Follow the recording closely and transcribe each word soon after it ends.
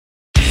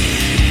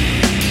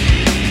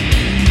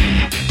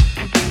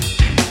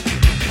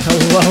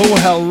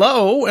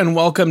Hello, and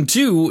welcome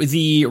to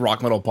the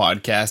Rock Metal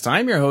Podcast.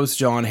 I'm your host,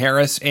 John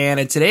Harris,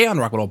 and today on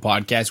Rock Metal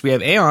Podcast, we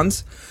have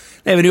AEONS.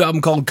 They have a new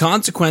album called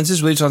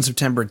Consequences, released on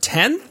September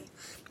 10th.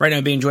 Right now,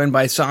 I'm being joined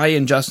by Cy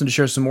and Justin to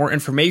share some more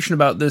information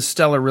about this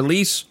stellar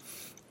release,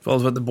 as well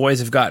as what the boys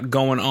have got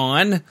going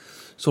on.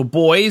 So,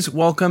 boys,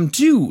 welcome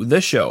to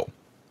the show.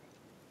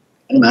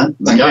 Hey, man.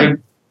 How's it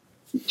going?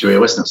 Enjoy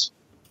your listeners.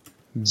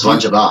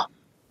 Swanjaba.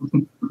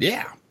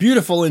 Yeah,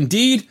 beautiful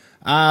indeed.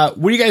 What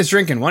are you guys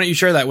drinking? Why don't you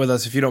share that with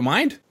us if you don't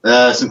mind?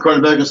 Some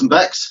Kronenberg and some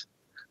Becks.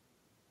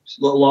 Just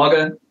a little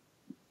lager.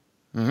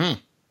 Mm-hmm.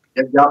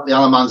 The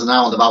Alamans are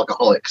now on the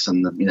alcoholics,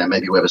 and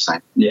maybe we're the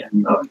same. Yeah.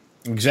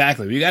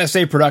 Exactly. We got to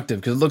stay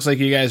productive because it looks like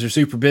you guys are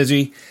super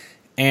busy.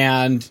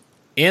 And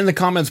in the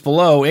comments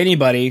below,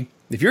 anybody,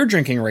 if you're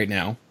drinking right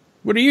now,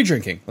 what are you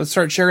drinking? Let's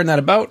start sharing that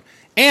about.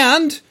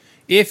 And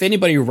if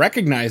anybody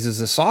recognizes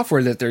the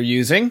software that they're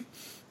using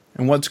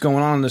and what's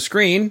going on the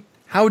screen,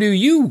 how do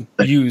you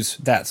use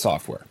that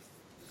software?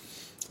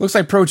 Looks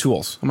like Pro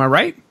Tools. Am I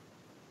right?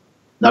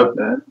 Nope.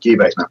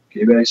 Cubase, man.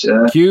 Cubase,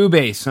 yeah.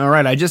 Cubase. All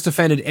right. I just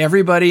offended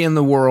everybody in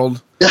the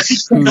world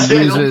who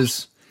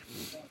uses...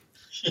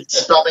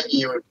 It's stopping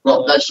you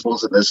with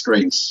vegetables in their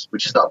screens,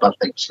 which is not a bad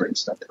thing for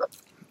screens.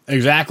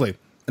 Exactly.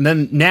 And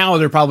then now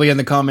they're probably in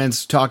the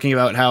comments talking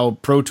about how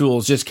Pro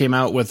Tools just came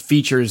out with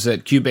features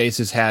that Cubase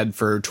has had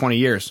for 20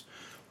 years.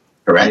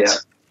 Correct.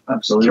 Yeah,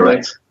 absolutely.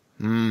 Correct.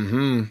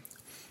 Mm-hmm.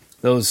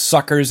 Those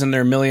suckers in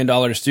their $1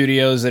 million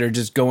studios that are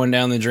just going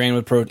down the drain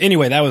with Pro.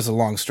 Anyway, that was a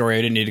long story.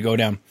 I didn't need to go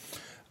down.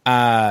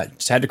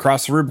 Just had to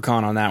cross the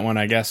Rubicon on that one,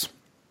 I guess.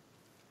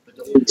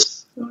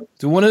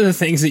 So one of the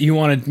things that you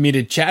wanted me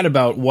to chat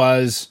about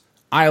was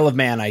Isle of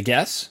Man, I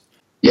guess.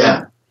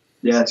 Yeah.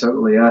 Yeah,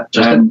 totally, yeah.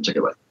 Check it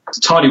out. It's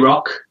a tiny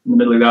rock in the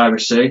middle of the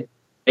Irish Sea.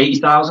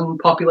 80,000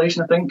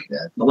 population, I think,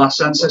 the last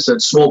census. So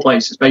it's a small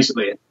place. It's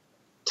basically a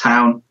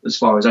town as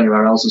far as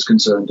anywhere else is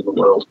concerned in the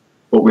world.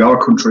 But we are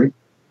a country,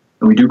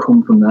 and we do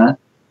come from there.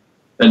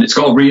 And it's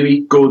got a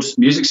really good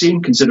music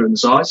scene, considering the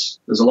size.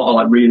 There's a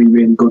lot of really,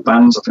 really good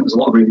bands. I think there's a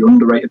lot of really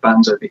underrated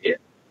bands over here.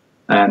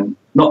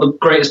 Not the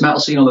greatest metal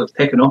scene that's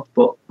picking up,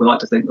 but we like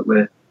to think that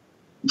we're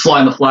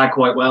flying the flag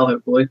quite well,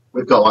 hopefully.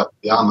 We've got,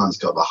 the Arman's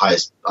got the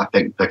highest, I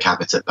think, per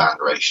capita band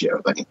ratio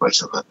of any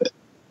place I've ever been.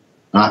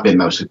 And I've been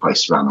mostly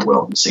places around the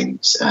world and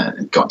scenes,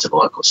 and gone to the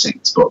local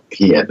scenes. But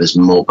here, there's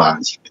more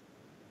bands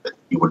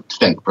you would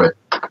think for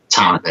a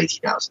town of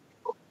 80,000.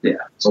 Yeah,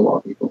 it's a lot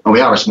of people. And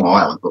we are a small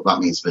island, but that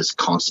means there's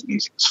constant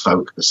music. There's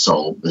folk, there's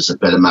soul, there's a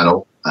bit of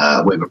metal.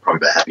 We're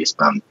probably the heaviest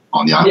band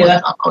on the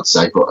island, I would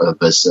say.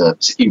 But there's a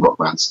few rock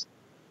bands.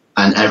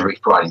 And every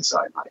Friday and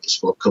Saturday night is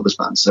full of covers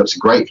bands. So it's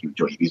great if you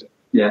enjoy your music.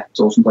 Yeah, it's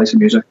awesome place of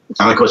music.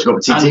 And of course, you've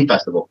got the TT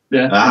Festival.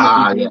 Yeah.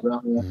 Yeah.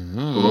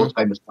 Mm-hmm. The world's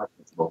famous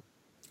festival.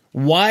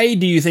 Why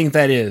do you think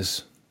that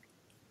is?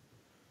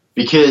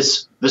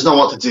 Because there's not a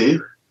lot to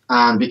do.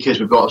 And because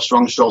we've got a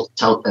strong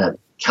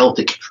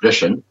Celtic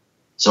tradition.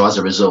 So as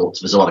a result,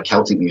 there's a lot of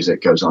Celtic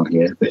music goes on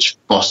here, which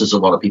fosters a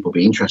lot of people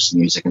being interested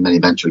in music and then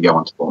eventually go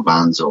on to form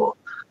bands or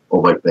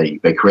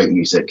they create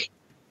music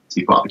to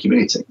be part of the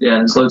community. Yeah,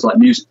 there's loads of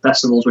music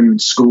festivals when you're in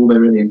school. They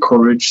really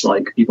encourage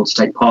people to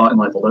take part in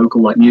the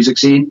local music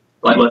scene,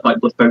 like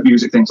folk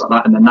music, things like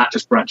that. And then that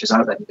just branches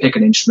out. Then you pick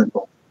an instrument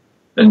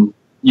and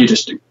you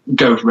just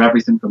go for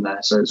everything from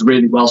there. So it's a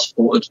really well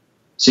supported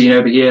scene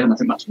over here, and I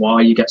think that's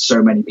why you get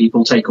so many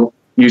people take up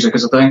music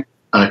as a thing.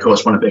 And of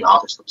course, when a big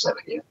artist comes over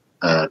here,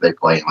 they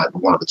play in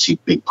one of the two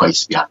big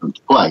places we have them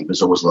to play.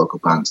 There's always local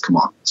bands come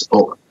on and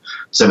support them.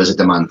 So there's a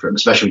demand for them,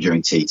 especially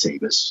during TT.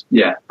 There's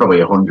probably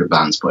 100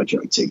 bands play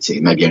during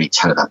TT. Maybe only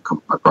 10 of them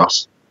come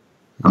across.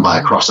 And by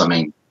across, I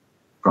mean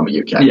from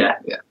the UK. Yeah.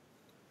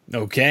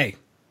 Okay.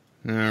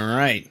 All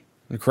right.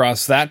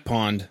 Across that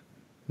pond.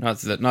 Not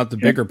the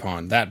bigger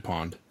pond, that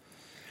pond.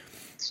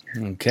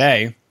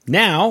 Okay.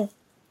 Now,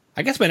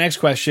 I guess my next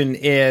question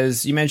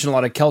is, you mentioned a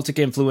lot of Celtic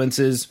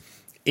influences.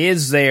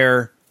 Is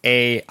there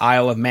a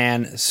Isle of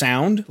Man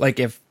sound?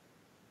 Like if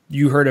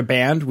you heard a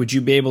band, would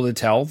you be able to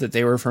tell that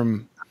they were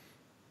from...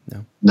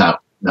 No,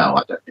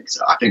 I don't think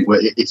so. I think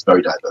it's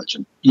very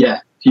divergent. Yeah,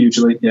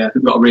 hugely. Yeah,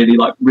 we've got a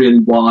really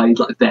wide,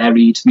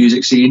 varied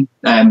music scene.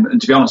 And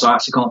to be honest, I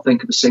actually can't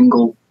think of a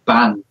single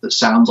band that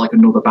sounds like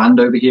another band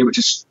over here, which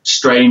is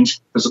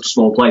strange for such a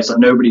small place.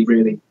 Nobody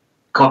really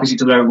copies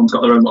each other. Everyone's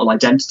got their own little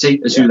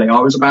identity as who they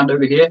are as a band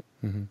over here.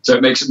 Mm-hmm. So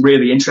it makes it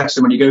really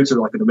interesting when you go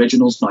to an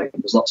originals night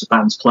and there's lots of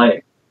bands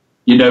playing.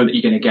 You know that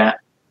you're going to get,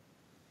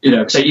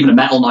 say even a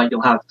metal night,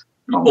 you'll have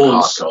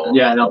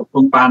a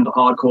punk band, a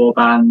hardcore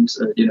band,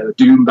 a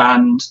doom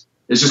band.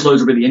 There's just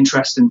loads of really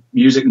interesting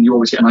music, and you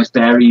always get a nice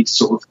varied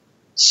sort of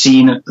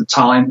scene at the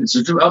time.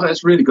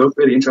 It's really good,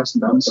 really interesting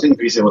bands. I think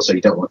the reason also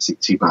you don't want to see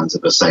two bands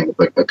of the same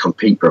that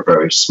compete for a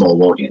very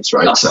small audience,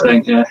 right? That's the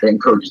thing, yeah. It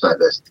encourages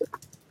diversity.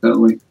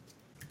 Totally.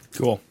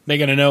 Cool.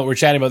 Making a note, we're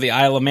chatting about the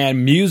Isle of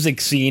Man music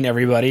scene,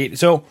 everybody.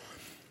 So,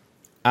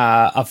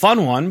 a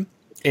fun one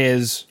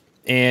is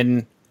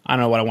in, I don't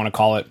know what I want to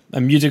call it,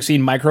 a music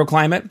scene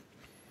microclimate.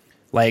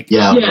 Call it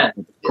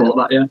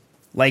that, yeah.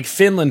 Like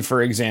Finland,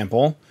 for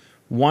example,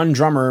 one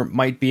drummer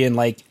might be in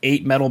like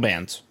 8 metal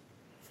bands.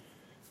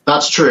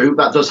 That's true.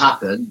 That does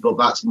happen, but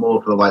that's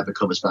more for like the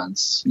covers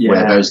bands. Yeah.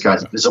 Where those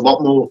guys, there's a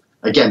lot more.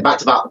 Again, back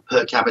to that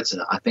per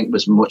capita. I think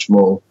there's much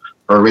more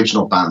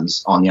original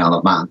bands on the Isle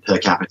of Man per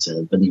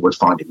capita than you would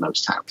find in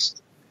most towns.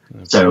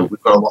 Okay. So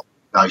we've got a lot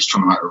of guys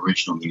trying to write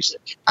original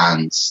music,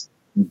 and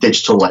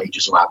digital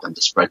ages allow them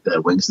to spread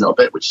their wings a little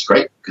bit, which is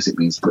great because it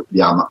means that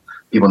the Isle of Man,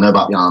 people know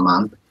about the Isle of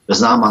Man.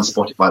 There's an Isle of Man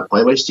Spotify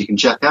playlist you can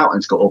check out, and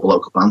it's got all the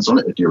local bands on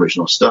it with the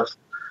original stuff.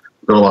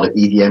 We've got a lot of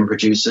EDM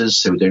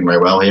producers who are doing very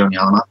well here on the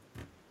Isle of Man.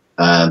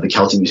 The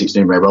Celtic music's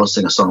doing very well,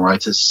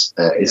 singer-songwriters.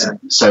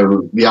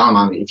 So the Isle of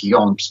Man, if you go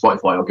on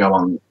Spotify or go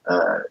on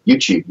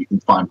YouTube, you can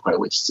find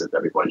playlists of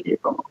everybody here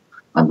from,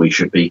 and we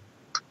should be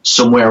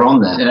somewhere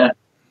on there. Yeah,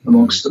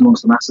 amongst the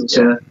masses.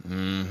 Yeah.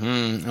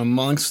 Mm-hmm.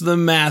 Amongst the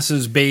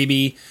masses,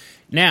 baby.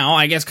 Now,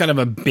 I guess kind of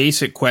a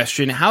basic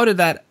question: how did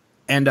that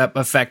end up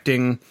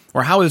affecting,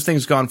 or how has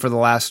things gone for the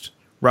last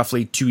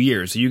roughly 2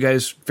 years? Are you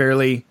guys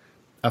fairly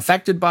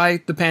affected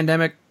by the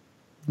pandemic?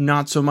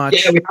 Not so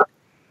much. Yeah, we have.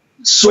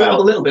 Sort of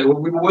a little bit.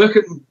 We were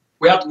working.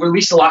 We had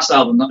released the last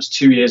album. That was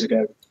 2 years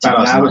ago.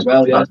 About now as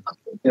well. Yeah,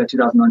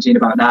 2019.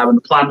 About now. And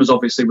the plan was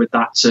obviously with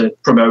that to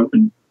promote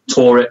and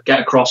tour it, get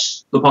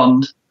across the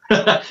pond,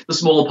 the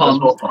small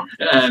pond.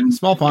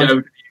 Small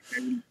pond.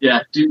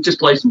 Just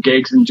play some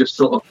gigs and just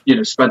sort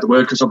of spread the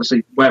word, because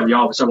obviously where we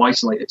are, we're so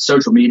isolated.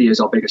 Social media is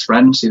our biggest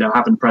friend.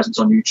 Having a presence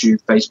on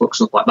YouTube, Facebook,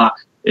 stuff like that,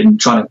 in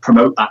trying to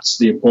promote, that's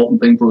the important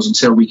thing for us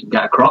until we can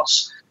get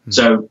across. Mm-hmm.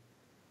 So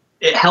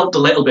it helped a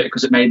little bit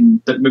because it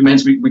meant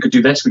we could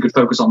do this. We could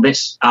focus on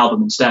this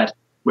album instead,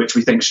 which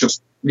we think is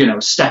just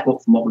a step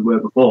up from what we were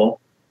before.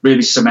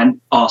 Really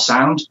cement our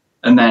sound,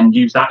 and then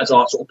use that as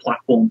our sort of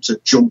platform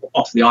to jump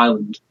off the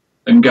island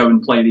and go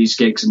and play these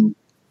gigs and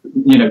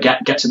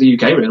get to the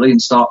UK really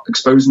and start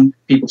exposing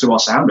people to our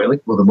sound really.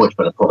 Well, the much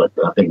better product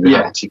than I think we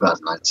had in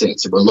 2019.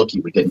 So we're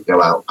lucky we didn't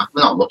go out.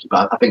 We're not lucky,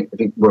 but I think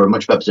we're in a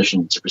much better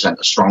position to present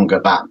a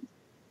stronger band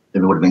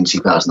than we would have been in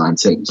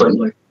 2019.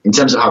 So in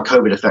terms of how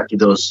COVID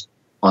affected us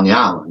on the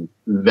island,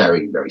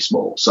 very, very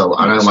small. So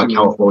I know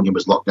California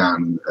was locked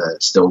down,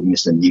 still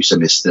Mr.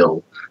 Newsom is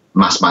still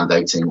mass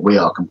mandating. We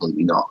are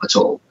completely not at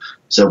all.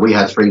 So we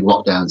had 3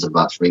 lockdowns of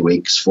about 3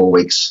 weeks, 4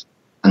 weeks,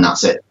 and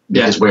that's it.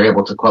 Because we're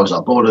able to close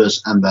our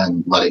borders and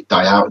then let it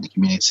die out in the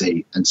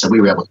community. And so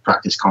we were able to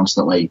practice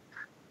constantly,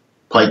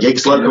 play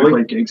gigs locally,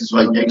 play gigs as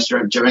well,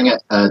 during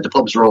it. The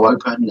pubs were all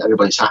open,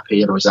 everybody's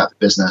happy, everybody's out of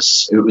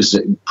business. It was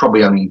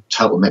probably only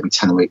total maybe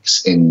 10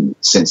 weeks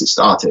since it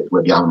started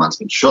where the Isle of Man's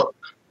been shut.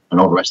 And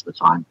all the rest of the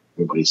time,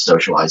 everybody's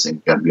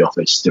socialising, going to the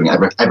office, doing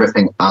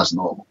everything as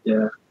normal.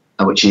 Yeah.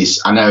 Which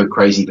is, I know,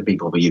 crazy for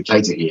people of the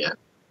UK to hear,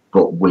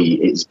 but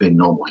it's been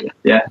normal here.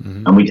 Yeah.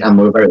 Mm-hmm. And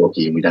we're very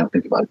lucky, and we don't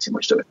think about it too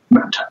much, do we?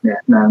 Yeah,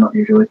 no, not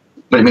usually.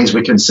 But it means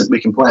we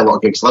can play a lot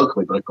of gigs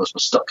locally, but of course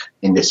we're stuck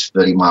in this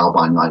 30-mile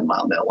by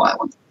 9-mile middle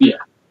island. Yeah.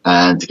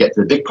 And to get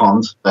to the big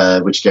pond,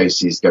 which go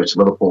to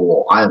Liverpool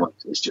or Ireland,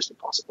 is just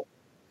impossible.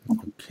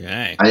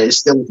 Okay. And it's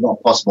still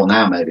not possible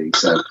now, maybe.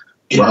 So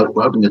we're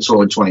hoping to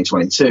tour in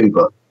 2022,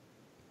 but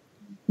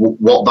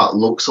what that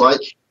looks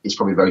like is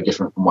probably very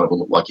different from what it would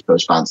look like if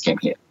those bands came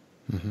here.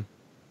 Mm-hmm.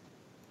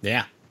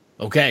 Yeah.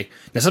 Okay.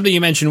 Now, something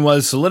you mentioned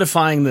was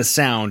solidifying the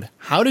sound.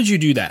 How did you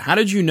do that? How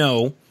did you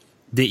know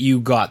that you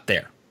got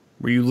there?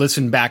 Where you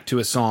listened back to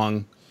a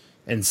song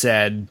and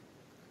said,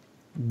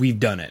 we've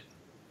done it?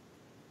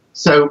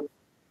 So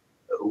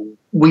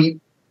we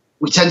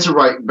tend to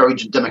write very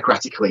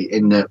democratically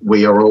in that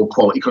we are all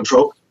quality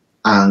control.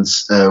 And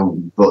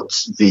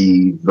but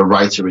the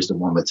writer is the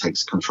one that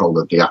takes control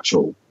of the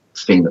actual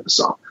theme of the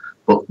song.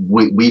 But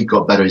we've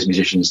got better as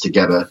musicians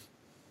together,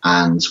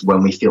 and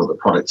when we feel the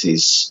product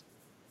is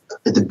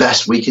the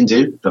best we can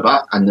do for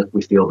that, and that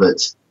we feel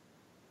that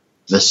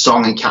the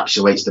song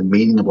encapsulates the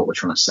meaning of what we're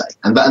trying to say,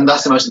 and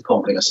that's the most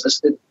important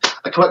thing.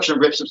 A collection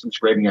of riffs and some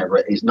screaming over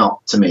it is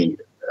not, to me,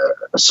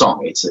 a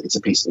song. It's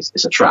a piece.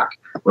 It's a track.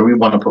 Where we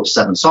want to put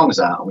 7 songs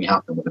out, and we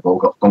have them. They've all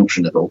got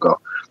function. They've all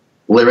got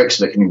lyrics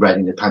that can be read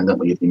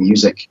independently of the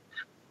music.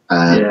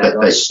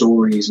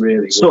 Stories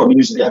really.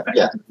 Music,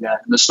 yeah.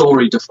 The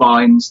story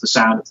defines the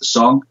sound of the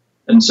song,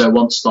 and so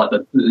once like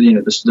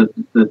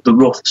the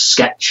rough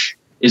sketch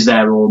is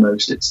there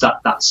almost,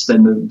 that's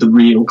then the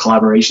real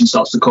collaboration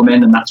starts to come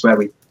in, and that's where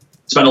we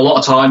spent a lot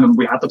of time, and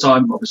we had the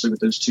time obviously with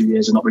those 2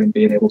 years of not really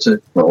being able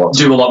to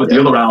do a lot with the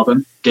other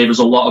album, gave us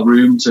a lot of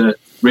room to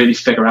really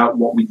figure out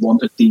what we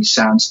wanted these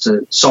songs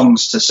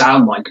to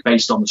sound like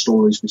based on the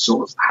stories we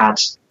sort of had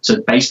to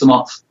base them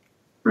off.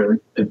 Really,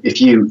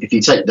 if you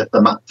take the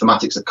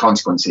thematics of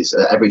consequences,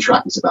 every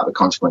track is about the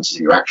consequences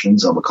of your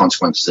actions or the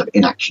consequences of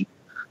inaction,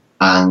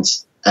 and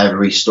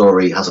every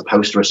story has a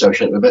poster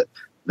associated with it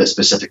that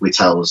specifically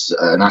tells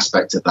an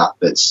aspect of that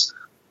that's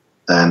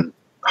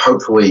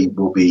hopefully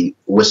will be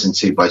listened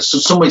to by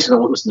somebody's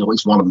going to listen to at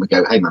least one of them and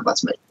go, "Hey man,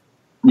 that's me."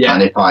 Yeah.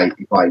 And if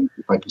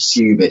I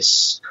pursue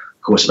this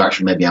course of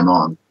action, maybe I'm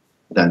on,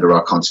 then there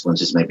are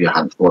consequences maybe I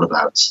hadn't thought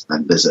about,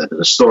 and there's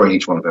a story in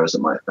each one of those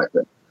that might affect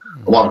it.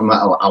 A lot of them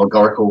are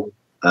allegorical,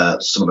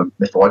 some of them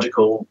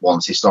mythological,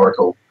 one's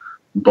historical,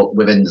 but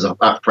within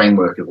that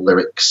framework of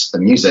lyrics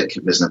and music,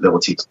 there's an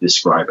ability to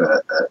describe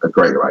a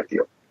greater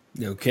ideal.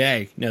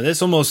 Okay. Now,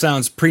 this almost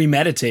sounds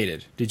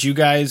premeditated. Did you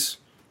guys...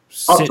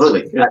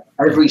 Absolutely. Yeah.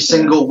 Every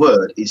single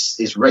word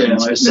is written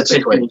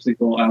specifically.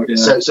 Thought out,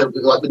 So,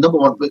 like the number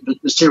one,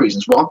 there's two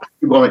reasons. One,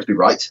 you want it to be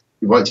right.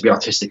 You want it to be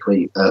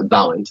artistically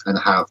valid and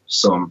have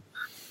some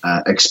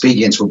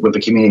expedience with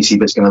the community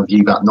that's going to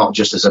view that not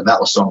just as a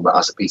metal song, but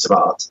as a piece of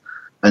art.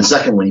 And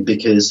secondly,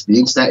 because the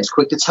internet is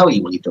quick to tell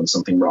you when you've done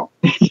something wrong.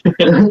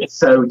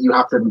 So you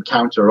have to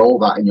counter all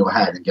that in your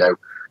head and go,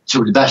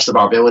 to the best of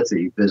our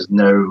ability, there's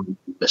no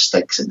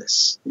mistakes in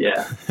this.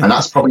 Yeah. And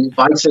that's probably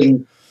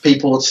inviting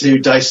people to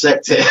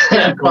dissect it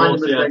and find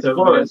mistakes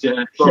for us.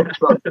 Yeah.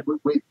 But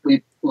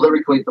we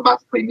lyrically,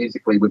 thematically,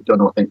 musically, we've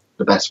done, I think,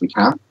 the best we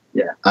can.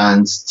 Yeah.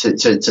 And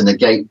to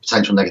negate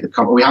potential negative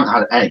comment, we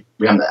haven't had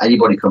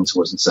anybody come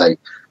to us and say,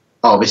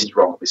 "Oh, this is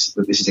wrong. This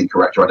is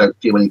incorrect," or "I don't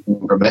feel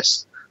anything from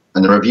this."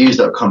 And the reviews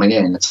that are coming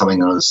in are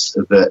telling us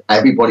that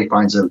everybody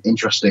finds an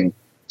interesting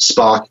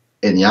spark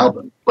in the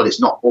album, but it's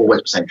not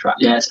always the same track.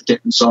 Yeah, it's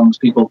different songs.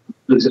 People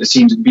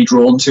seem to be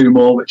drawn to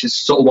more, which is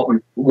sort of what we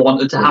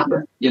wanted to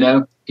happen. You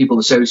know, people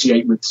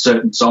associate with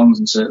certain songs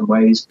in certain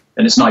ways,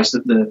 and it's nice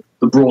that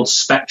the broad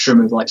spectrum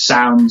of like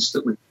sounds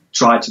that we've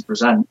tried to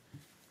present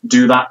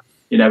do that.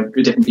 You know,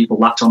 different people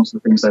latch onto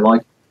the things they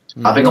like.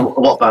 I think a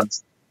lot of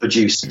bands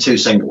produce 2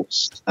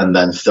 singles and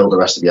then fill the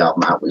rest of the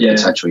album out with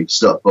potentially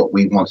stuff, but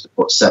we wanted to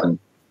put 7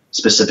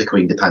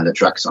 specifically independent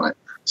tracks on it.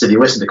 So if you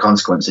listen to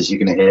Consequences,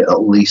 you're going to hear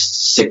at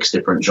least 6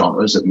 different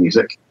genres of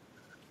music.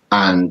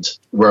 And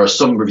whereas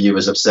some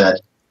reviewers have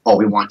said, "Oh,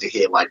 we want to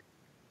hear like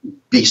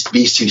these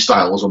 2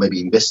 styles, or maybe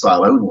even this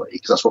style only,"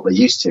 because that's what they're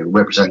used to.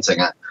 We're presenting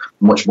a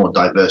much more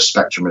diverse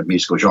spectrum of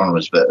musical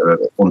genres that are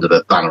under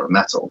the banner of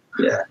metal.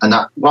 Yeah. And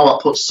that, while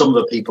that puts some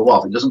of the people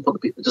off, it doesn't put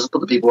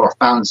the people who are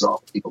fans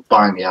off, people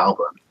buying the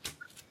album.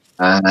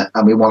 And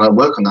we want to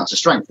work on that to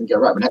strength and go,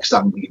 right, the next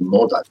album will be even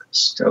more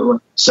diverse. Totally.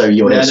 So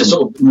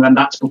and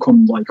that's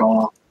become like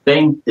our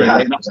thing. Yeah.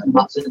 Really. That's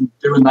it. And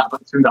doing that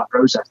through that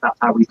process, that's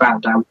how we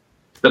found out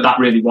that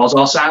really was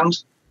our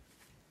sound.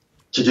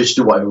 To just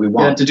do whatever we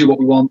want. Yeah, to do what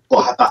we want.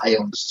 Or have that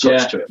AEONS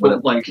touch to it.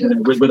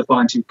 With a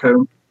fine-tooth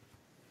comb.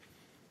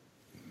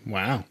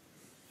 Wow.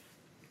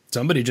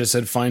 Somebody just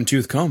said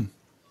fine-tooth comb.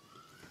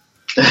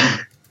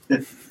 That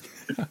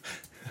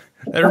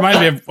reminds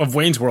me of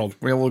Wayne's World,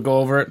 where we'll go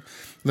over it.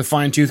 The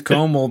fine-tooth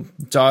comb will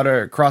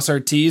cross our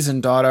T's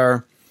and dot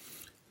our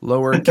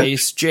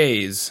lowercase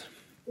J's.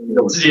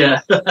 Yeah.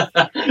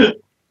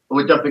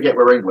 We don't forget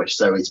we're English,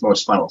 so it's more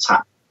Spinal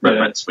Tap.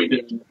 Right.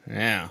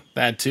 Yeah,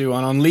 that too.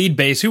 On lead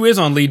bass. Who is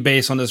on lead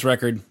bass on this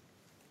record?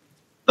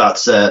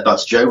 That's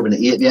Joe with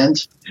an E at the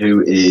end,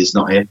 who is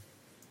not here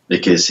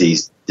because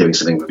he's doing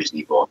something with his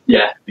newborn.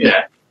 Yeah.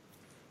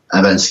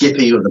 And then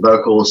Skippy with the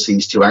vocals,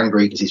 he's too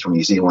angry because he's from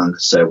New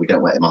Zealand, so we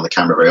don't let him on the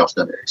camera very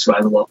often.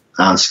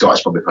 And Scott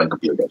is probably playing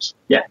computer games.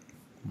 Yeah.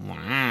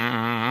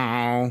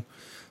 Wow.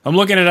 I'm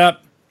looking it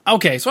up.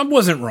 Okay, so I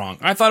wasn't wrong.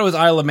 I thought it was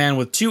Isle of Man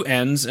with 2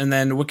 N's, and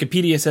then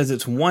Wikipedia says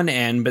it's 1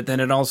 N, but then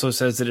it also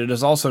says that it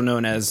is also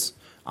known as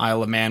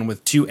Isle of Man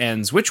with 2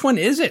 N's. Which one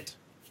is it?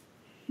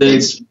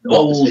 It's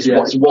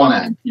 1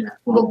 N. Yeah.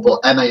 But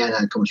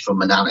M-A-N-N comes from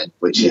Manannan,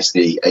 which is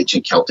the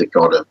ancient Celtic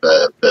god of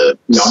the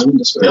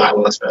island.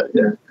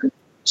 Yeah.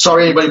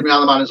 Sorry, anybody from the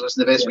Isle of Man who's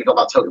listening to this, we got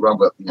that totally wrong,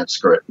 but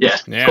screw it. Yeah.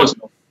 Of course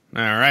not.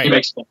 All right.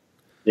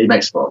 He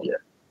makes fun, yeah.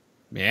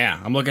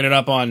 Yeah, I'm looking it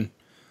up on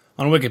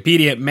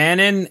Wikipedia.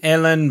 Manon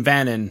Ellen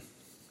Vannon.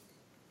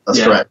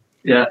 That's correct.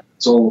 Yeah,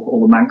 it's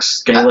all the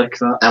Manx Gaelic.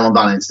 That Ellen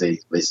Vannon's the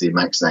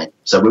Manx name.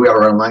 So we have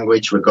our own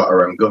language. We've got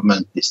our own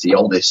government. It's the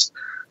oldest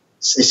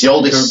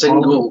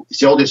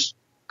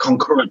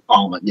concurrent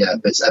parliament. Yeah,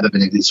 that's ever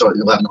been. It's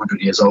 1,100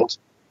 years old.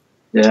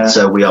 Yeah.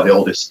 So we are the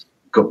oldest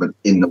government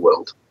in the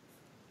world.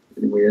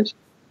 Pretty weird.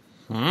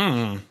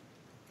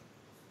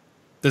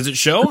 Does it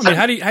show? I mean,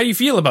 how do you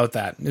feel about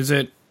that? Is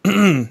it?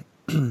 I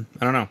don't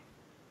know.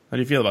 How do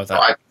you feel about that?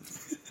 Right.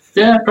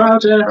 Yeah,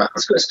 proud. Yeah,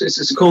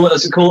 it's a cool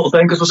little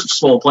thing because we're such a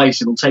small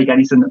place. It'll take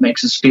anything that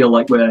makes us feel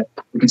like we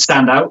can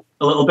stand out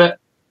a little bit.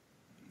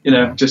 We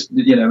want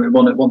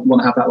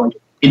to have that like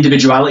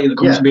individuality that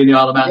comes from being the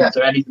Isle of Man. Yeah. So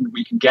anything that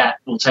we can get,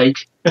 we'll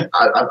take.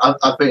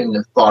 I've been in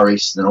the Far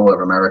East and all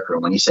over America,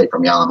 and when you say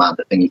from the Isle of Man,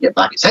 the thing you get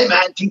back is, "Hey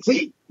man,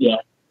 TT,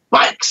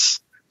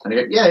 bikes," and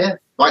I go, "Yeah,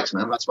 bikes,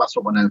 man. That's what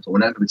we're known for. We're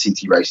known for the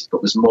TT races,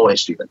 but there's more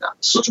history than that.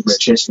 Such a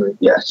rich history.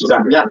 Yeah,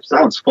 exactly. Yeah,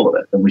 sounds full of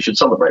it, and we should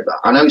celebrate that.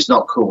 I know it's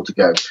not cool to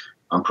go,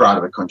 I'm proud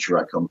of the country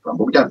where I come from,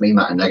 but we don't mean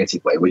that in a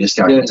negative way. We just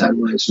go, we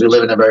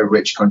live in a very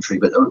rich country,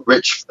 but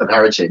rich of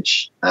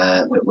heritage.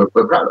 We're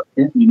proud of.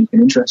 Yeah, unique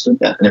and interesting.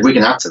 Yeah, and if we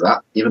can add to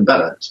that, even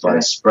better. It's by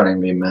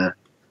spreading the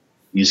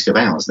music of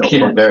AEONS. At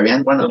the very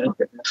end, why not?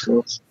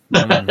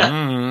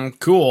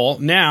 Cool.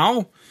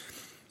 Now,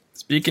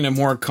 speaking of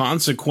more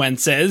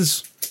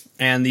consequences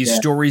and these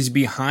stories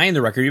behind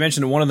the record, you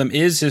mentioned that one of them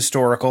is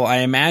historical. I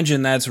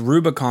imagine that's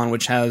Rubicon,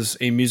 which has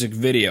a music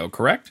video,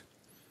 correct?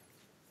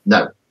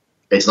 No,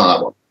 it's not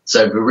that one.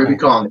 So the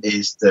Rubicon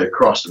is the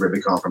cross the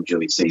Rubicon from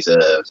Julius Caesar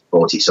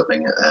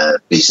 40-something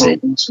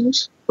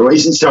BC. Well,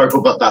 it's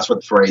historical, but that's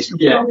what the phrase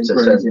comes from. So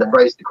the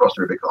phrase to cross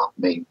the Rubicon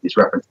means is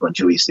reference when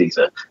Julius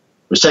Caesar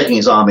was taking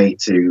his army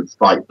to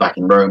fight back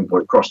in Rome,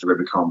 but cross the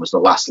Rubicon was the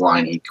last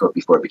line he could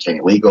before it became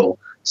illegal.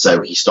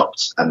 So he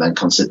stopped and then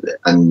considered it.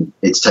 And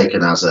it's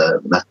taken as a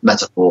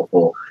metaphor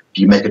for if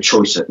you make a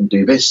choice and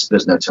do this,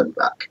 there's no turning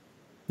back.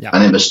 Yeah.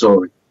 And in the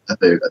story of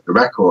the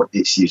record,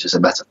 it's used as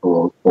a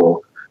metaphor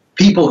for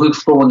people who've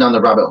fallen down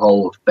the rabbit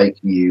hole of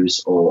fake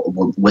news or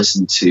won't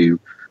listen to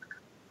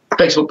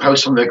Facebook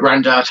posts from their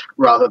granddad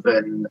rather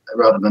than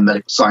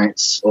medical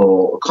science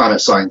or climate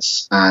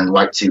science, and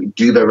like to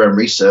do their own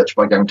research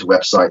by going to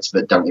websites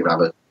that don't even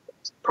have a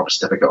proper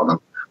certificate on them.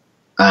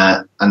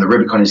 And the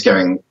Rubicon is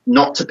going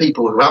not to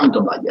people who haven't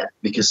done that yet,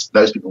 because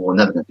those people are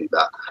never going to do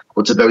that,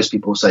 but to those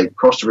people who say,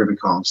 cross the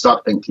Rubicon,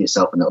 start thinking to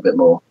yourself a little bit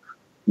more.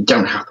 You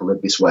don't have to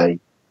live this way.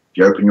 If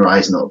you open your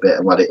eyes a little bit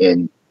and let it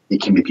in,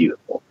 it can be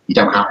beautiful. You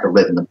don't have to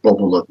live in the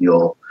bubble of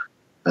your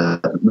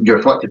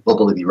reflective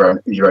bubble of your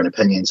own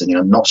opinions, and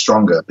you're not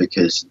stronger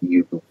because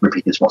you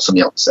repeated what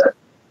somebody else said.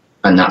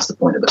 And that's the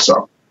point of the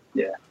song.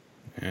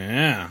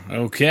 Yeah.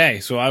 Okay.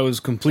 So I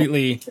was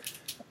completely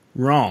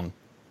wrong.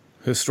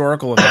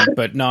 Historical event,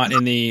 but not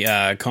in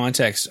the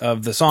context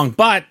of the song.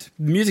 But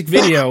music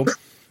video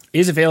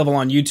is available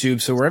on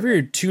YouTube. So wherever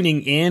you're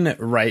tuning in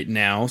right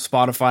now,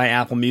 Spotify,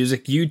 Apple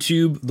Music,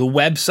 YouTube, the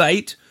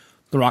website,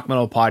 the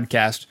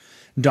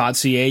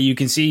rockmetalpodcast.ca, you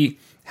can see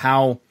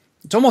how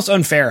it's almost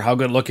unfair how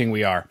good looking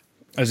we are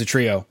as a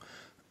trio.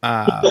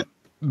 But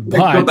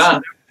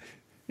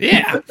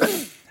yeah,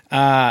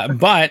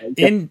 but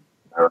in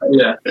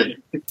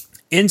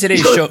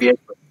today's show,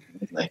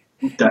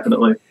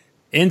 definitely.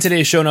 In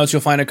today's show notes,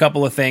 you'll find a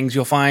couple of things.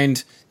 You'll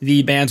find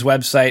the band's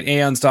website,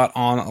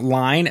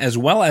 AEONS.online, as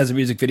well as a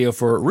music video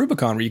for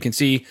Rubicon, where you can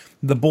see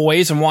the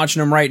boys. I'm watching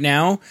them right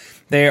now.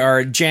 They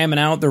are jamming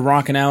out. They're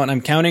rocking out. And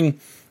I'm counting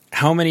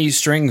how many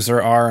strings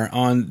there are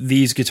on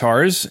these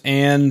guitars.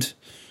 And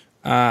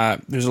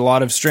there's a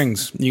lot of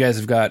strings you guys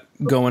have got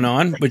going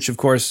on, which, of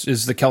course,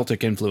 is the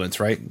Celtic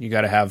influence, right? You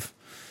got to have...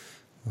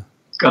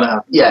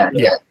 Yeah.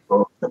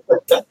 Well,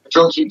 the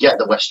drums you get,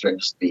 the West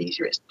strings, the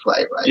easier it is to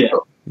play, right?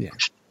 Yeah.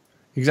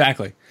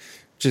 Exactly,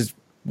 which is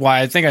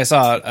why I think I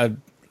saw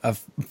a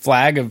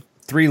flag of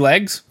 3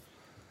 legs.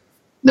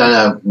 No.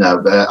 I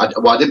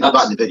didn't put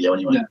that in the video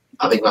anyway. Yeah.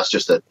 I think that's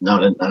just a no. I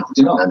don't do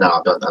it in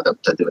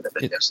the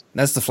videos.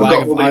 That's the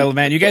flag of Isle of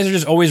Man. You guys are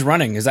just always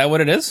running. Is that what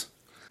it is?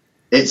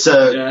 It's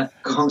a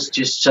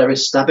constant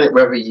service stab it.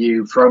 Wherever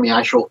you throw me,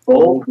 I shall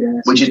fall,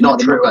 which is not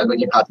true. I mean,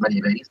 you've had many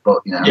of these, but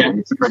you know, you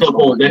can still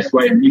fall this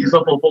way, and you can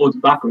still fall forwards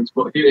and backwards.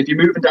 But if you're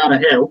moving down a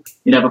hill,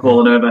 you're never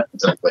falling over.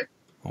 Exactly.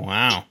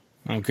 Wow.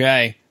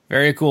 Okay.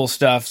 Very cool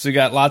stuff. So you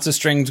got lots of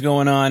strings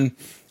going on,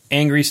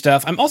 angry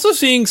stuff. I'm also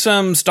seeing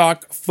some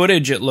stock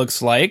footage, it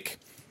looks like.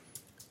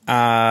 So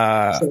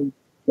I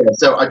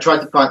tried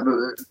to find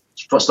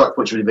stock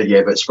footage of the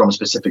video, but it's from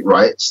specific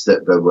riots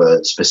that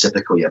were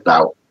specifically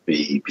about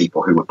the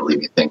people who were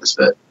believing things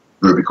that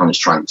Rubicon is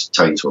trying to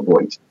tell you to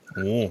avoid.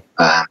 Trying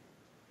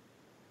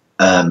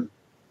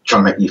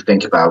to make you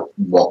think about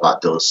what that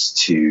does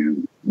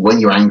to when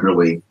you're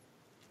angry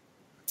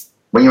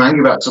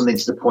about something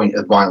to the point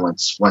of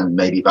violence, when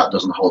maybe that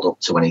doesn't hold up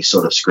to any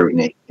sort of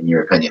scrutiny, in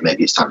your opinion,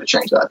 maybe it's time to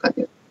change that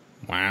opinion.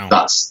 Wow.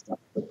 That's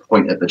the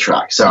point of the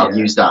track. So I've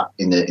used that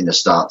in the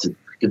start to,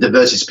 the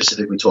verses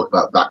specifically talk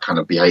about that kind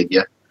of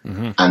behavior,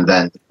 and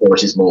then the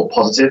chorus is more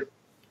positive.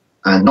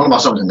 And none of my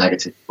songs are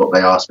negative, but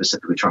they are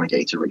specifically trying to get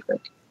you to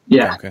rethink.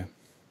 Yeah. Okay.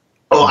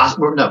 No,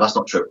 that's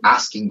not true.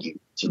 Asking you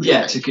to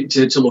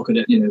to look at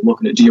it.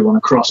 Looking at, do you want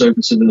to cross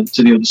over to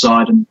the other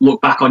side and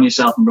look back on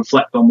yourself and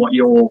reflect on what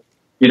you're,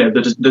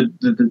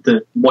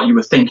 the what you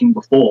were thinking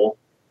before,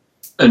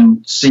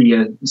 and see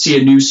a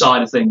new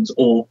side of things,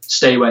 or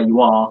stay where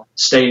you are,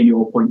 stay in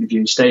your point of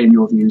view, stay in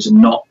your views,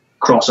 and not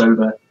cross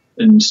over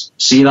and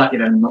see that,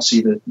 not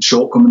see the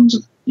shortcomings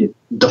of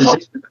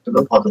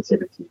the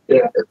positivity,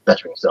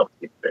 bettering yourself.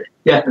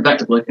 Yeah,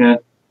 effectively. Yeah.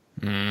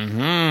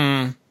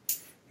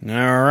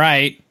 All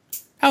right.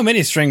 How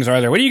many strings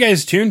are there? What are you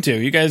guys tuned to?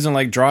 You guys in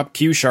like drop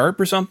Q sharp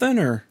or something,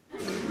 or?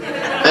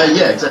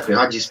 Yeah, exactly.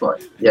 How'd you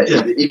spot? Yeah.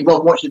 You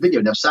watch the video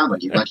and have sound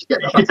on you. Like you get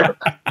that.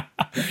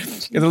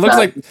 It looks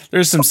like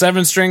there's some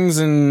 7 strings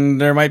and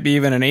there might be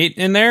even an 8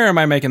 in there. Or am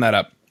I making that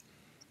up?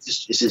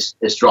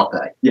 It's drop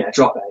A. Yeah,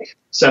 drop A.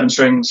 7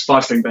 strings,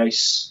 5-string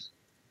bass,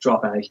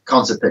 drop A.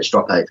 Concert pitch,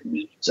 drop A for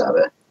musicians out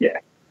there. Yeah.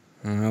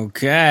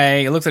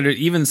 Okay. It looks like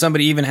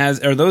somebody even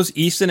has. Are those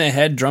Easton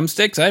Ahead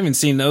drumsticks? I haven't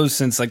seen those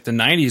since like the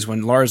 90s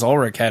when Lars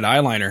Ulrich had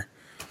eyeliner.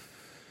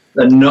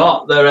 They're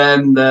not.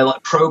 They're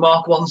like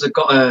ProMark ones. They've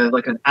got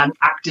an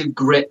active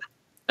grip.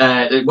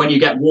 When you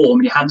get warm,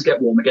 and your hands get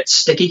warm, it gets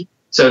sticky,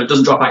 so it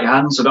doesn't drop out your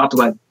hands. So I don't have to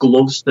wear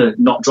gloves to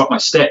not drop my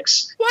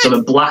sticks. What? So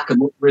they're black and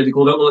look really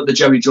cool. They don't look like the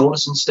Jerry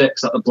Jordison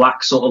sticks, like the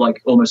black sort of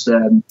like almost.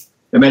 They're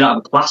made out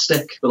of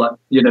plastic. They're like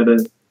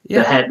the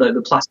head,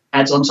 the plastic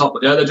heads on top.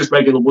 But they're just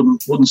regular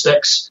wooden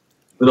sticks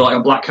with like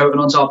a black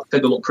coating on top. I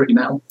think they look pretty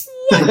metal.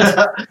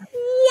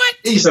 What?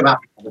 He's so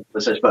happy for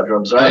such bad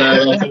drums,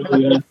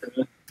 right?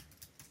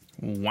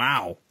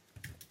 Wow.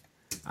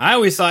 I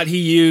always thought he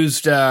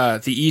used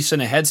the Easton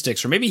head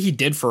sticks, or maybe he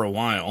did for a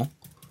while.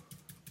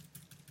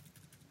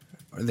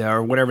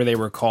 Or whatever they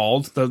were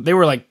called. They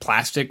were like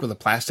plastic with a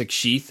plastic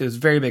sheath. It was a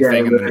very big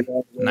thing in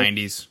the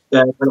 90s.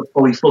 Yeah,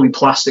 fully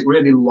plastic,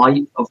 really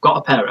light. I've got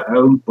a pair at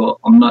home, but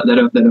I'm not. They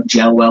don't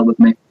gel well with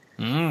me.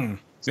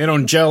 They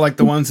don't gel like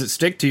the ones that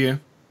stick to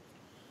you.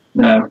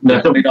 No,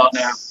 definitely not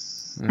now.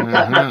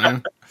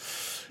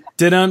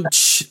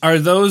 Are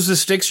those the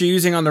sticks you're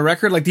using on the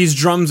record? Like these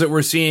drums that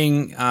we're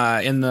seeing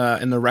in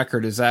the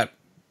record, is that,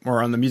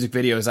 or on the music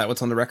video, is that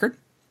what's on the record?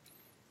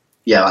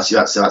 Yeah,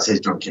 that's his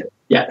drum kit.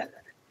 Yeah,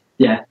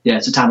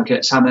 it's a Tama kit.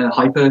 It's Tama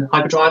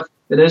Hyperdrive,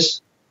 it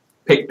is.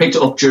 Picked it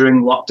up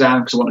during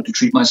lockdown because I wanted to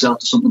treat myself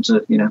to something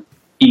to,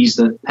 ease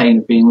the pain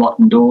of being locked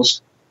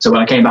indoors. So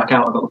when I came back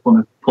out, I got the fun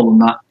of pulling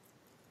that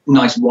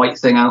nice white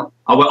thing out.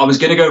 I was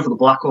going to go for the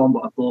black one,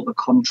 but I thought the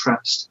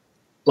contrast,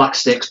 black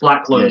sticks,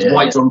 black clothes,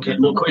 white drum kit,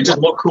 it just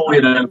looked cool,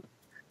 50%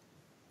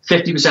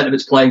 of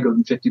it's playing good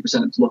and 50%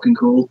 of it's looking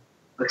cool.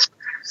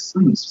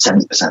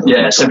 70%.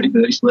 Yeah,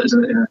 70-30 split,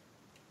 isn't it?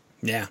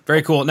 Yeah,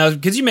 very cool. Now,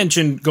 because you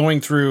mentioned going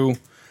through,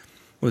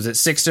 was it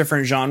 6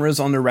 different genres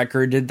on the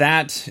record? Did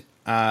that,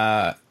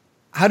 how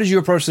did you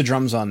approach the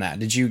drums on that?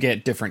 Did you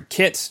get different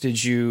kits?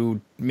 Did you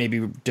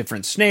maybe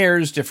different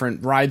snares,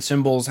 different ride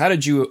cymbals? How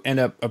did you end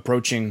up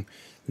approaching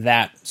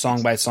that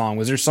song by song?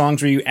 Was there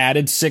songs where you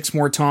added 6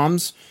 more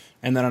toms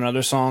and then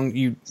another song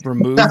you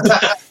removed?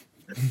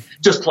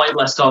 Just played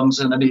less toms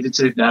than I needed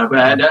to. No,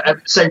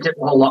 same kit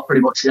the whole lot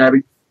pretty much. Yeah,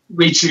 we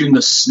retuned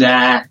the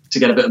snare to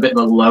get a bit of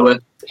a lower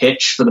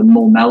pitch for the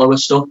more mellower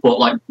stuff. But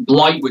like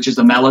Blight, which is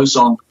the mellow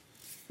song,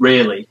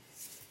 really,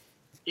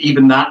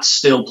 even that's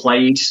still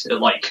played at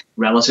like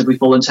relatively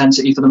full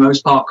intensity for the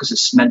most part because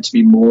it's meant to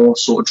be more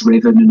sort of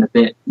driven and a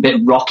bit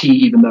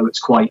rocky, even though it's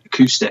quite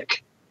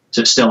acoustic.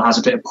 So it still has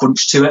a bit of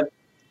punch to it.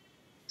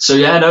 So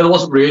yeah, no, there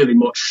wasn't really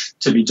much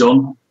to be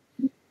done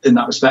in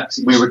that respect.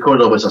 We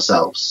recorded all this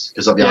ourselves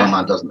because the Iron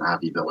Man doesn't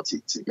have the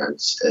ability to go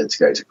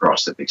to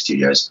across the big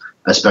studios,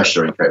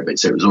 especially during COVID.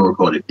 So it was all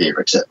recorded here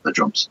except for the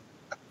drums.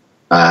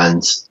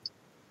 And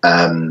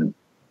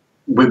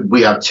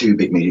we have 2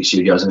 big music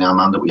studios in the Iron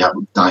Man that we have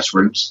nice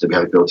rooms that we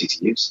have the ability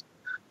to use.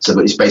 So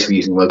it's basically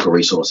using local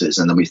resources,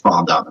 and then we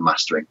farmed out the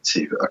mastering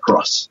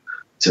across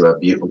to a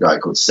beautiful guy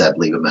called Seb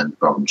Lieberman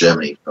from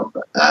Germany,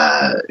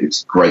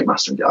 who's a great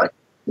mastering guy.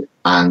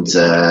 And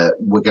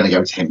we're going to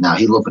go to him now.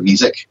 He loved the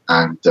music,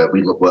 and I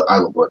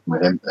love working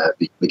with him.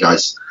 The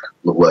guys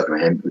love working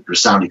with him. The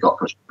sound he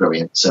got was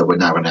brilliant, so we're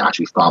now going to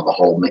actually farm the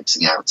whole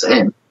mixing out to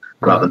him,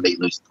 rather than me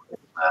losing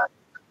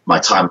my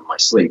time and my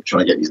sleep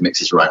trying to get these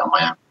mixes right on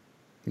my own.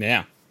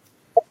 Yeah.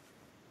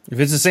 If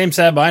it's the same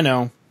Seb, I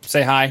know.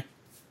 Say hi.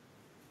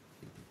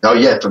 Oh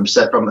yeah, from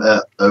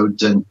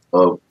Odin.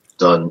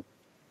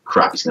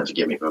 Crap, he's going to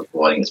forgive me for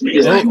avoiding his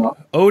name.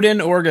 Odin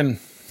Organ.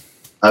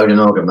 Odin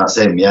Organ, that's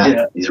him.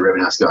 Yeah, he's a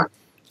really nice guy.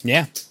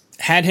 Yeah,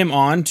 had him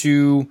on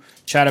to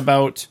chat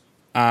about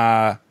 2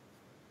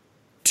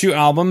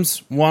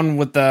 albums. One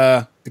with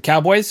the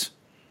Cowboys,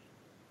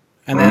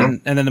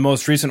 and then the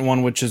most recent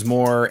one, which is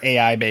more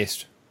AI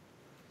based.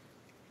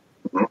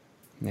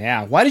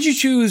 Yeah. Why did you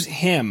choose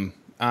him?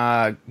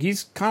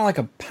 He's kind of like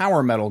a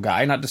power metal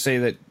guy. Not to say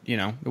that,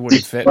 it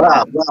wouldn't fit. Well,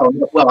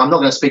 I'm not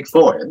going to speak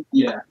for him.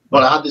 Yeah.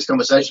 But I had this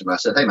conversation where I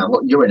said, hey, man,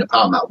 you're in a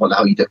power metal. What the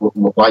hell you did?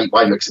 Why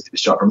are you accepting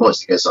this job from us?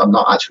 Because I'm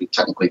not actually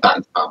technically that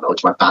into power metal.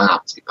 My band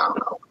happens to be power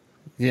metal.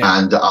 Yeah.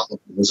 And I looked at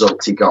the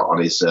results he got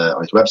on his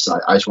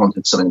website. I just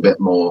wanted something a bit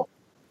more.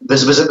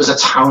 There's a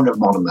tone of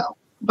modern metal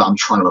that I'm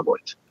trying to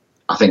avoid.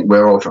 I think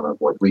we're all trying to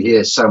avoid. We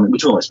hear so many, we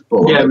talked about this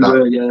before,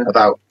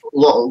 about a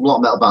lot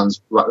of metal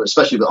bands,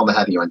 especially on the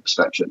heavier end of the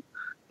spectrum.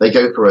 They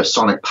go for a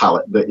sonic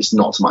palette that is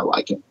not to my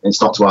liking.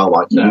 It's not to our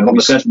liking. No, we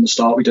said from the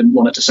start we didn't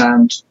want it to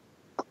sound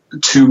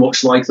too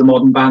much like the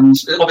modern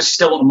bands. Obviously,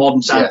 still on a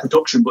modern sound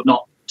production, but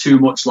not too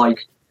much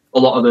like a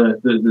lot of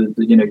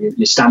the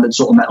your standard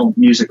sort of metal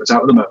music that's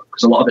out at the moment.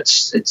 Because a lot of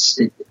it's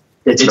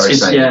very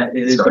same. Yeah, it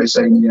is very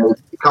same. Yeah.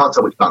 You can't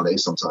tell which band it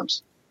is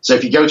sometimes. So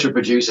if you go to a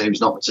producer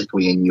who's not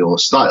particularly in your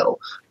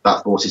style,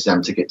 that forces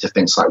them to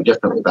think slightly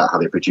differently about how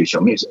they produce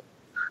your music.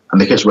 And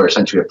because we're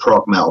essentially a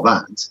prog metal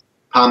band,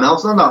 power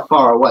metal's not that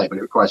far away, but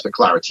it requires the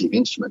clarity of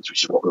instruments,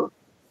 which is what we're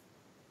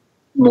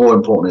more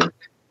importantly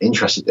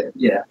interested in.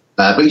 Yeah.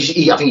 But I think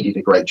he did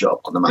a great job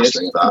on the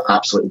mastering of that.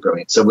 Absolutely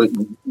brilliant. So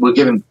we'll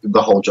give him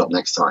the whole job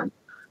next time,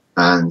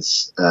 and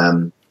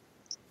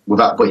with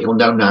that, but he'll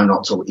know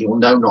not to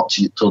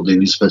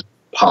lose the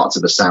parts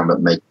of the sound that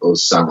make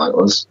us sound like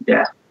us.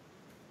 Yeah.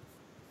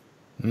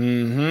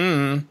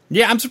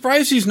 Yeah, I'm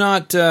surprised he's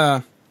not.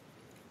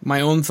 My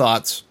own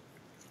thoughts.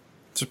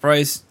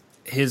 Surprised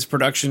his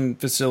production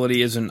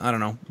facility isn't, I don't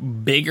know,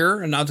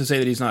 bigger. And not to say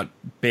that he's not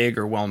big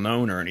or well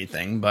known or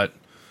anything, but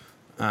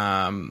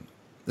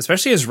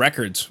especially his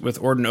records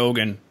with Odin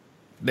Ogan,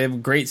 they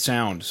have great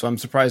sound. So I'm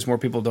surprised more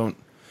people don't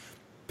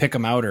pick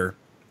him out or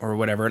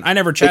whatever. And I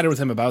never chatted with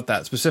him about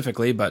that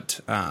specifically,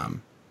 but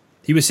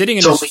he was sitting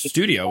in his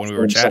studio when we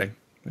were chatting.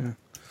 Yeah.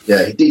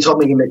 Yeah, he told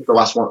me he mixed the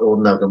last one, or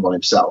no, one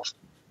himself,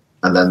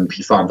 and then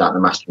he found out the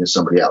mastering is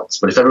somebody else.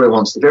 But if everyone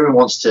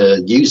wants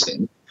to use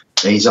him,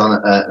 he's on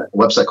a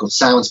website called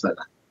Sounds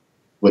Better,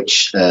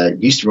 which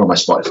used to be on my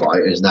Spotify,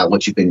 and is now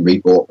literally been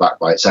rebought back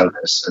by its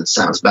owners. And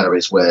Sounds Better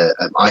is where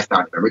I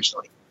found him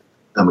originally,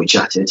 and we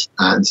chatted.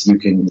 And you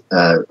can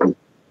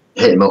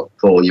hit him up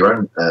for your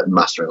own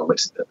mastering or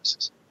mixing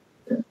purposes.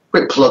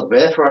 Quick plug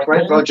there for our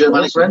friends, for our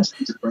Germanic friends.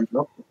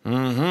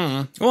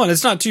 Mm-hmm. Well, and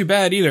it's not too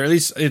bad either. At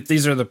least if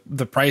these are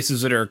the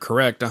prices that are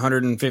correct,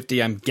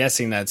 150. I'm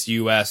guessing that's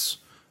US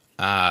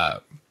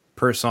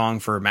per song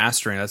for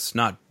mastering.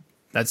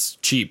 That's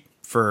cheap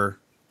for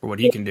what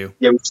he can do.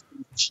 Yeah,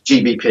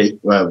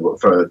 GBP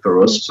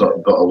for us,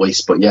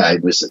 but yeah,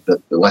 it was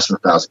the less than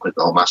 £1,000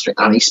 the whole mastering,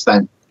 and he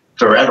spent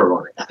forever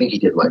on it. I think he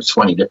did like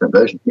 20 different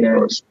versions. Yeah,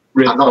 for us.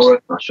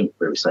 I shouldn't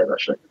really say that,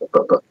 actually.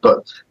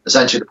 But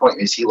essentially the point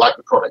is he liked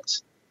the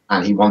product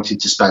and he wanted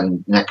to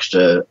spend an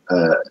extra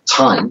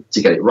time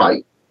to get it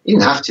right. He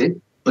didn't have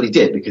to, but he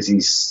did because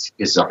he's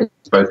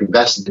both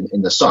invested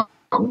in the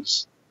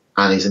songs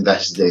and he's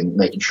invested in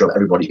making sure that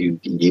everybody who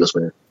he deals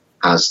with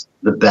has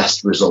the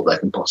best result they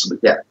can possibly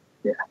get.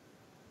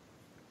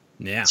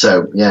 Yeah.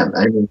 So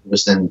anyone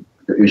who's in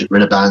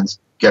a band,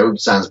 go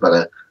Sounds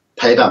Better.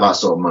 Pay that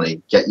sort of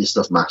money, get your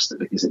stuff mastered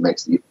because it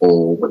makes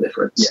all the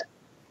difference. Yeah.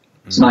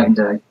 It's night and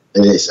day.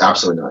 It is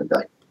absolutely night and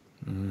day.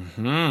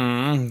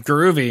 Mm-hmm.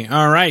 Groovy.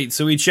 All right.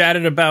 So we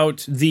chatted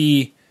about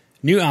the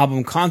new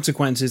album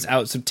Consequences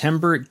out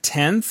September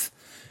 10th.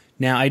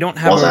 Now I don't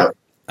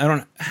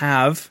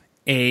have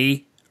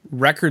a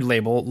record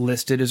label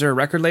listed. Is there a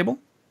record label?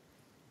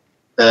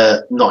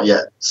 Not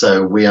yet.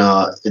 So we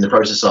are in the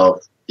process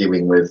of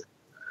dealing with.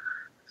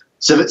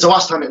 So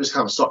last time it was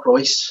kind of a stock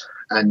release.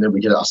 And then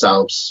we did it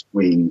ourselves.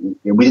 We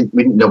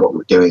didn't know what we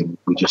were doing.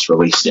 We just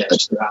released it.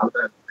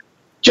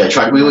 We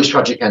released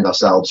Tragic End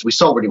ourselves. We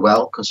sold really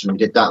well considering we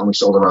did that, and we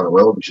sold around the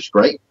world, which was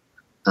great.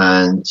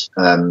 And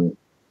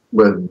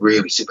we're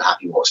really super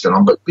happy with what's going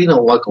on. But being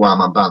a local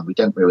one-man band, we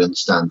don't really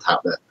understand how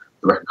the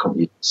record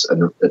companies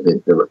and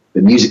the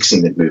music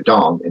scene had moved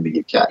on in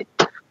the UK.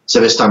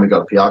 So this time we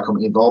got a PR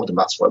company involved, and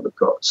that's why we've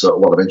got a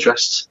lot of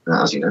interest,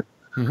 as you know.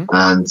 Mm-hmm.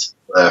 And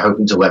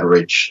hoping to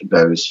leverage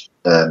those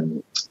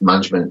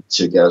management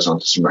to get us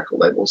onto some record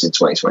labels in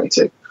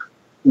 2022.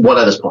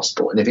 Whatever's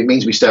possible. And if it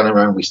means we stay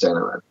around, we stay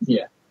around.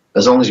 Yeah.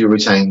 As long as you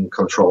retain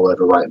control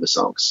over writing the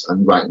songs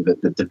and writing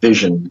the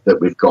vision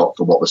that we've got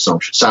for what the song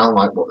should sound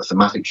like, what the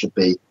thematic should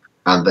be,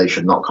 and they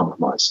should not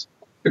compromise.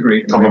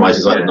 Agreed. Compromise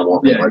is like the number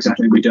one thing. Yeah,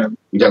 exactly. We don't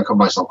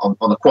compromise on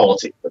the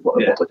quality of what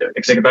we're doing.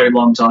 It can take a very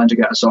long time to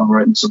get a song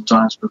written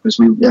sometimes because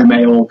we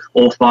may all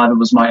five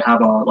of us might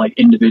have our like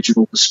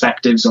individual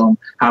perspectives on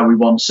how we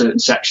want certain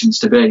sections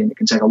to be, and it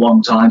can take a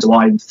long time to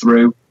iron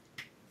through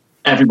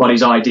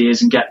everybody's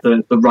ideas and get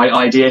the right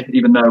idea,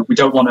 even though we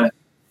don't want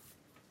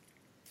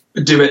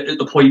to do it at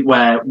the point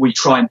where we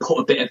try and put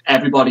a bit of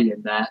everybody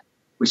in there.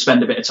 We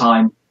spend a bit of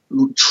time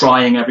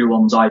trying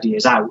everyone's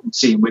ideas out and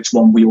seeing which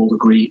one we all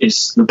agree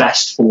is the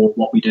best for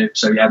what we do.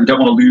 So we don't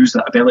want to lose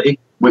that ability.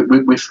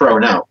 We've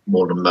thrown out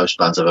more than most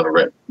bands I've ever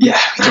written. Yeah,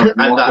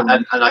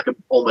 and I could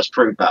almost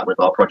prove that with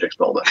our projects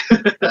folder.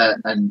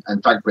 and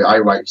thankfully, I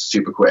write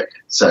super quick,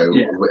 so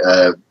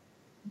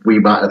we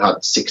might have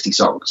had 60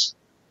 songs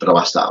for the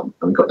last album,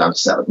 and we got down to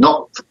 7.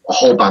 Not a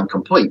whole band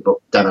complete, but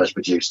demos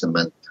produced and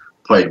then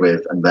played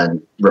with, and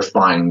then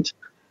refined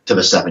to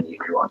the 7 you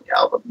do on the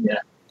album. Yeah.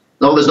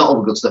 No, there's not all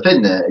the good stuff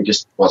in there. It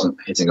just wasn't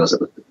hitting us,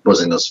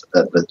 buzzing us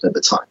at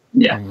the time.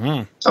 Yeah.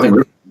 Mm-hmm. I mean,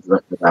 we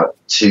were about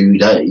 2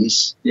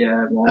 days.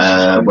 Yeah.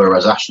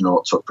 Whereas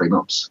Astronaut took 3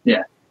 months.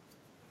 Yeah.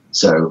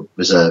 So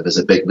there's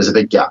a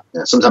big gap.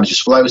 Yeah, sometimes it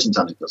just flows,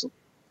 sometimes it doesn't.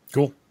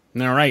 Cool.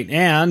 All right.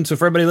 And so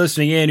for everybody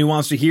listening in who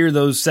wants to hear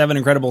those 7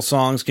 incredible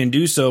songs can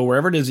do so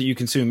wherever it is that you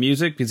consume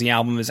music, because the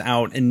album is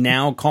out and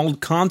now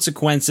called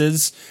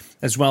Consequences,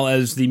 as well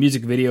as the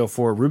music video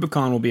for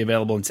Rubicon will be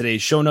available in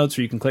today's show notes,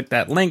 where you can click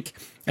that link,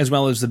 as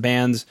well as the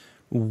band's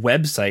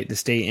website to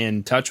stay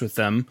in touch with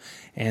them.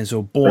 And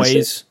so,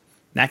 boys,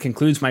 that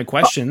concludes my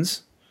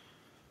questions.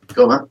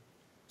 Cool, man.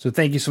 So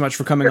thank you so much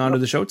for coming on to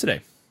the show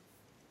today.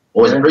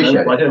 Always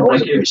appreciate it.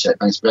 Always appreciate it.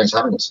 Thanks for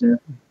having us. Yeah.